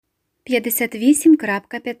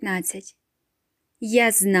58.15.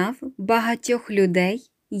 Я знав багатьох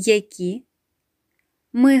людей, які.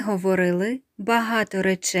 Ми говорили багато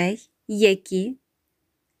речей, які.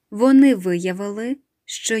 Вони виявили,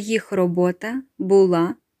 що їх робота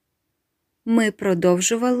була. Ми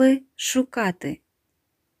продовжували шукати.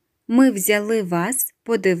 Ми взяли вас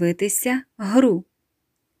подивитися гру.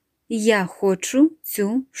 Я хочу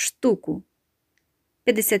цю штуку.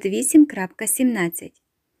 58.17.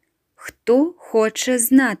 Хто хоче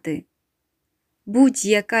знати?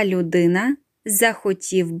 Будь-яка людина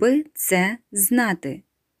захотів би це знати.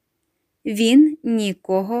 Він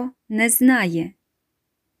нікого не знає.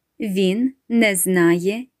 Він не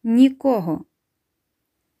знає нікого.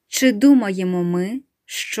 Чи думаємо ми,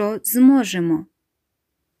 що зможемо?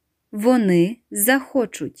 Вони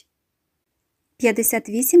захочуть.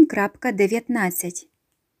 58.19.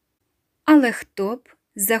 Але хто б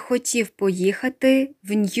захотів поїхати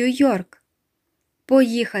в Нью-Йорк?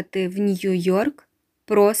 Поїхати в Нью-Йорк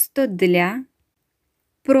просто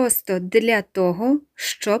для того,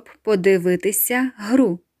 щоб подивитися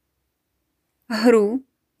гру. Гру,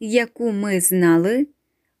 яку ми знали,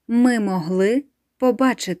 ми могли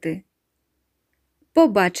побачити.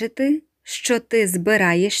 Побачити, що ти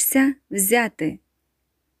збираєшся взяти.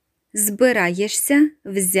 Збираєшся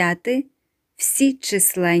взяти всі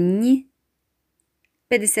численні.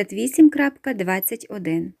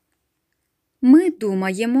 58.21. Ми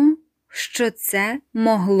думаємо, що це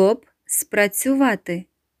могло б спрацювати.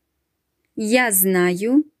 Я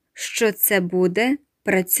знаю, що це буде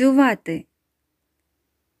працювати.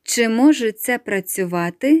 Чи може це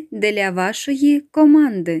працювати для вашої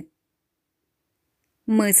команди?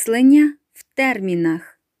 Мислення в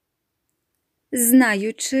термінах.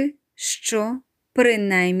 Знаючи, що,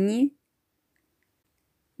 принаймні,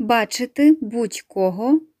 бачити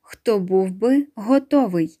будь-кого, хто був би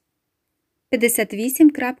готовий.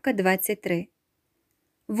 58.23.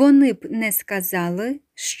 Вони б не сказали,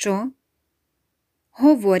 що,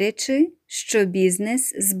 говорячи, що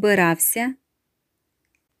бізнес збирався,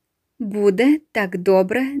 буде так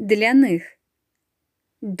добре для них.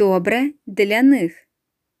 Добре для них.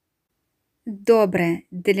 Добре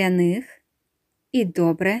для них і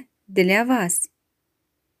добре для вас.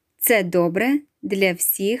 Це добре для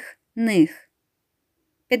всіх них.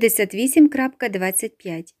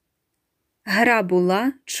 58.25. Гра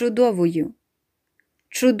була чудовою.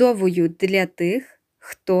 Чудовою для тих,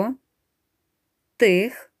 хто.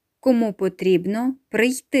 Тих, кому потрібно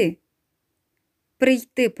прийти.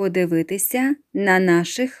 Прийти подивитися на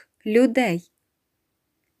наших людей.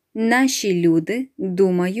 Наші люди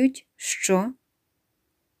думають, що.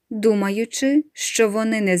 Думаючи, що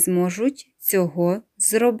вони не зможуть цього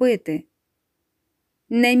зробити.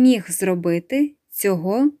 Не міг зробити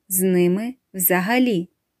цього з ними взагалі.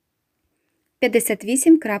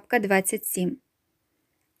 58.27.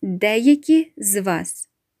 Деякі з вас.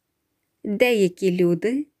 Деякі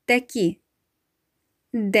люди такі.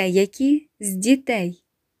 Деякі з дітей.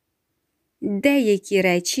 Деякі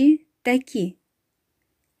речі такі.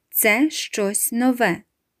 Це щось нове.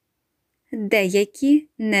 Деякі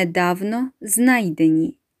недавно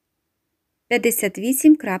знайдені.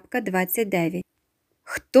 58.29.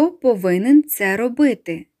 Хто повинен це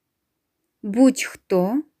робити?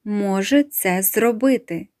 Будь-хто може це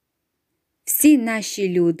зробити. Всі наші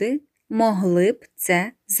люди могли б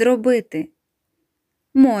це зробити.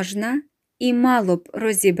 Можна і мало б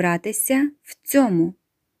розібратися в цьому.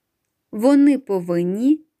 Вони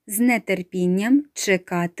повинні з нетерпінням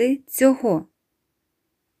чекати цього.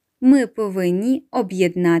 Ми повинні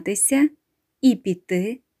об'єднатися і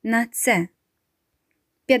піти на це.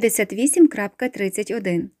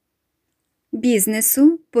 58.31.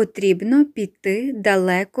 Бізнесу потрібно піти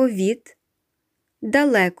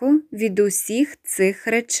далеко від усіх цих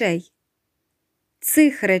речей.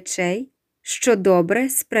 Цих речей, що добре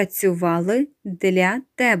спрацювали для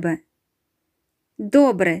тебе.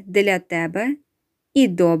 Добре для тебе і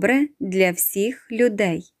добре для всіх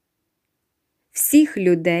людей. Всіх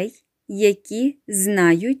людей, які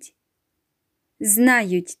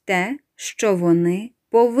знають те, що вони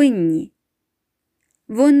повинні.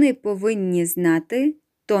 Вони повинні знати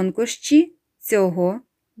тонкощі цього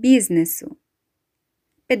бізнесу.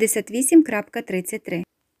 58.33.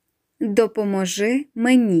 Допоможи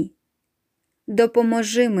мені.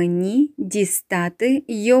 Допоможи мені дістати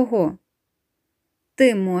його.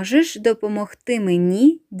 Ти можеш допомогти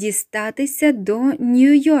мені дістатися до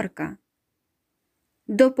Нью-Йорка.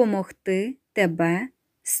 Допомогти тебе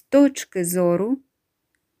з точки зору,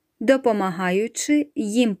 допомагаючи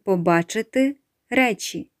їм побачити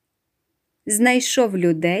речі. Знайшов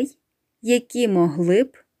людей, які могли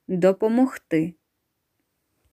б допомогти.